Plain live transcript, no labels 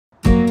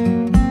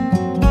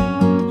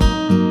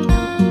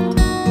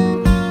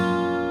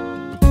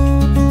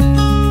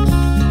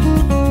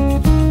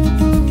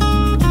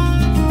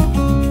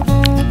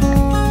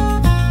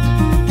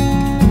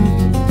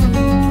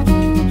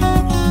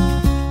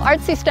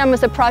ARTsySTEM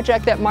is a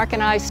project that Mark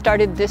and I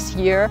started this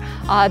year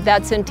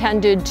that's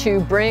intended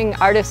to bring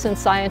artists and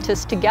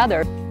scientists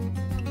together.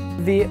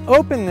 The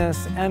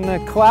openness and the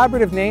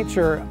collaborative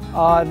nature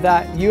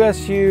that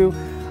USU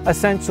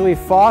essentially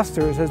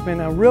fosters has been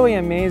a really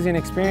amazing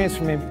experience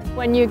for me.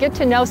 When you get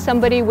to know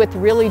somebody with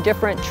really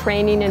different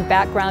training and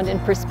background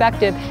and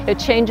perspective, it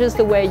changes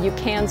the way you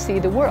can see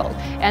the world,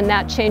 and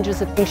that changes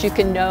the things you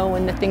can know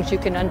and the things you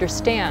can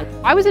understand.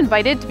 I was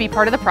invited to be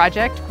part of the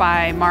project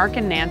by Mark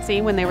and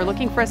Nancy when they were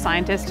looking for a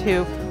scientist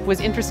who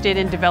was interested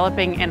in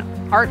developing an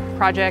art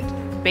project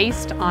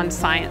based on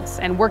science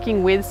and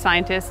working with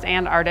scientists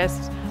and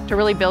artists to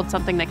really build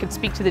something that could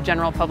speak to the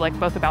general public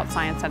both about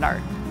science and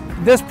art.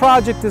 This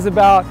project is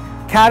about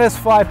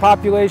caddisfly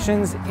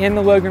populations in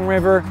the Logan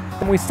River.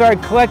 We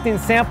started collecting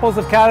samples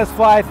of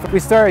caddisfly. We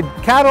started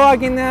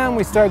cataloging them.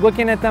 We started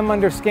looking at them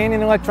under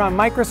scanning electron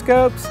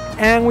microscopes.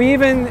 And we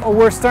even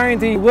were starting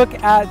to look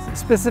at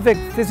specific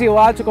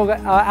physiological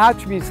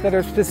attributes that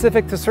are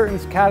specific to certain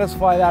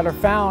caddisfly that are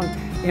found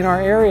in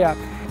our area.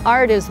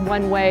 Art is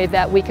one way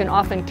that we can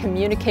often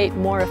communicate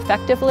more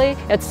effectively.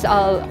 It's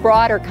a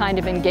broader kind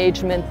of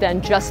engagement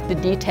than just the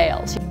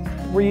details.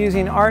 We're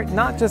using art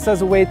not just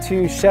as a way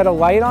to shed a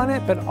light on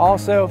it, but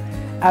also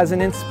as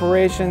an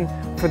inspiration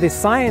for the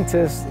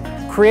scientists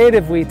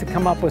creatively to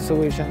come up with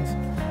solutions.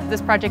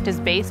 This project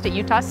is based at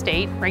Utah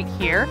State, right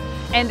here,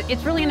 and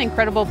it's really an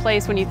incredible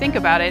place when you think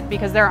about it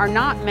because there are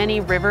not many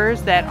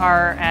rivers that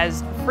are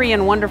as free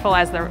and wonderful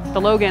as the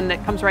Logan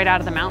that comes right out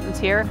of the mountains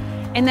here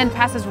and then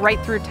passes right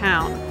through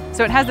town.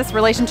 So it has this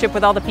relationship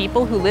with all the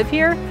people who live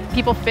here.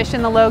 People fish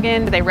in the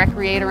Logan, they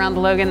recreate around the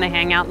Logan, they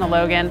hang out in the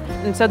Logan.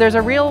 And so there's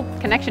a real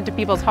connection to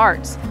people's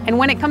hearts. And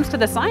when it comes to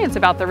the science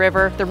about the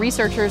river, the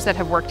researchers that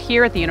have worked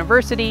here at the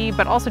university,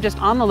 but also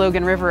just on the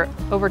Logan River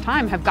over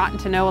time have gotten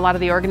to know a lot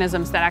of the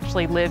organisms that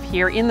actually live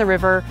here in the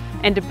river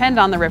and depend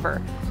on the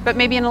river, but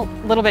maybe in a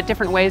little bit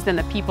different ways than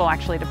the people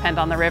actually depend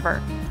on the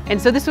river.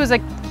 And so this was a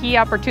key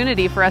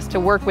opportunity for us to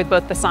work with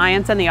both the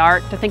science and the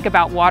art to think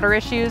about water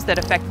issues that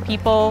affect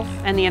people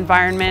and the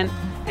environment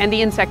and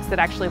the insects that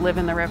actually live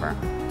in the river.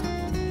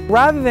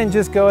 Rather than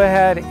just go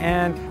ahead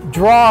and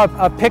draw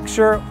a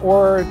picture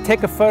or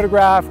take a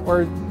photograph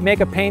or make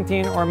a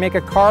painting or make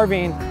a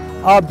carving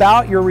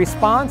about your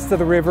response to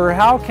the river,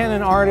 how can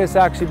an artist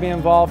actually be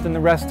involved in the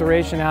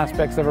restoration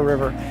aspects of a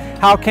river?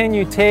 How can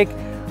you take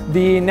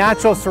the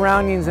natural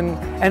surroundings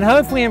and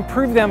hopefully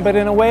improve them, but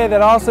in a way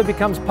that also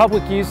becomes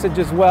public usage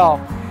as well?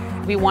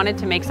 We wanted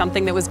to make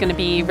something that was going to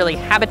be really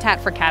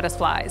habitat for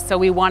caddisflies. So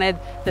we wanted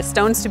the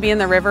stones to be in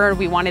the river,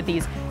 we wanted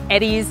these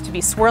eddies to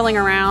be swirling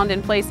around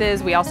in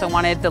places. We also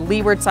wanted the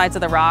leeward sides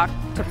of the rock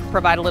to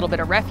provide a little bit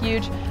of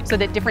refuge so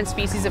that different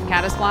species of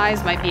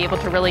caddisflies might be able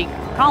to really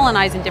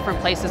colonize in different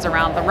places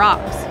around the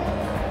rocks.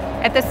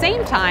 At the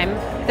same time,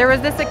 there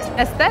was this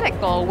aesthetic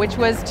goal, which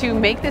was to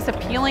make this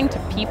appealing to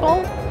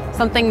people,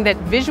 something that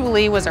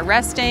visually was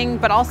arresting,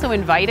 but also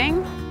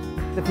inviting.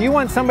 If you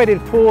want somebody to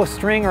pull a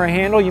string or a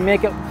handle, you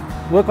make it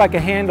look like a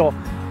handle.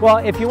 Well,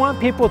 if you want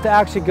people to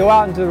actually go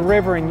out into the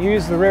river and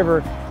use the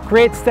river,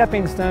 create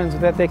stepping stones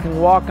that they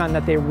can walk on,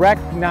 that they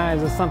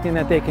recognize as something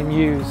that they can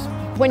use.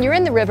 When you're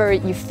in the river,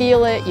 you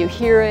feel it, you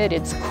hear it,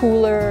 it's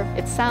cooler,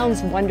 it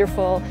sounds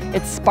wonderful,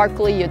 it's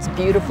sparkly, it's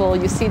beautiful,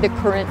 you see the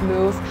current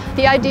move.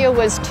 The idea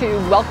was to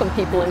welcome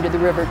people into the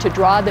river, to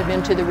draw them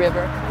into the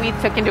river. We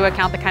took into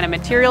account the kind of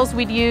materials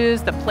we'd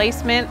use, the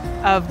placement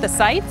of the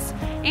sites,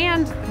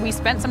 and we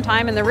spent some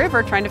time in the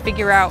river trying to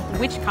figure out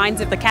which kinds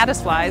of the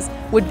caddisflies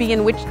would be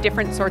in which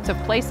different sorts of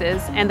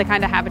places and the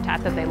kind of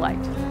habitat that they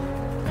liked.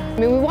 I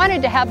mean, we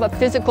wanted to have a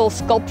physical,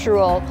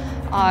 sculptural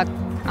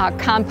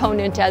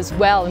component as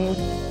well.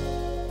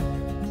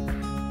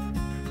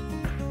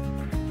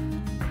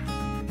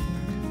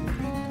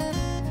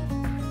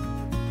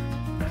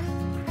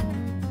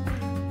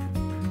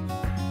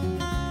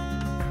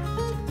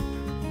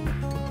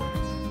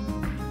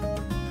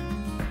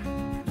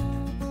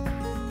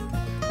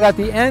 At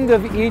the end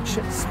of each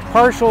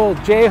partial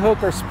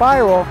J-hook or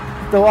spiral,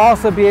 there'll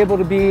also be able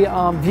to be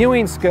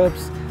viewing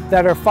scopes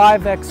that are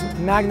 5x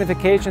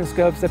magnification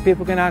scopes that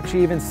people can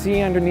actually even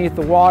see underneath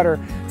the water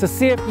to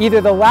see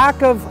either the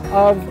lack of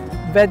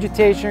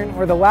vegetation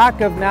or the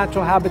lack of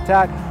natural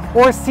habitat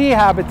or sea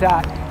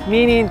habitat,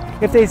 meaning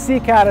if they see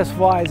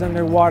caddisflies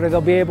underwater, they'll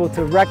be able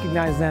to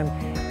recognize them.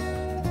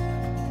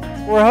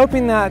 We're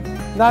hoping that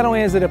not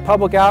only is it a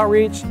public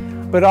outreach,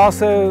 but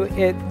also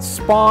it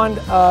spawned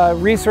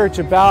research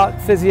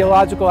about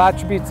physiological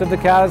attributes of the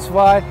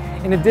caddisfly,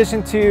 in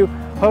addition to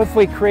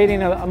hopefully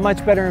creating a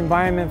much better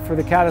environment for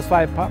the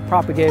caddisfly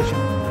propagation.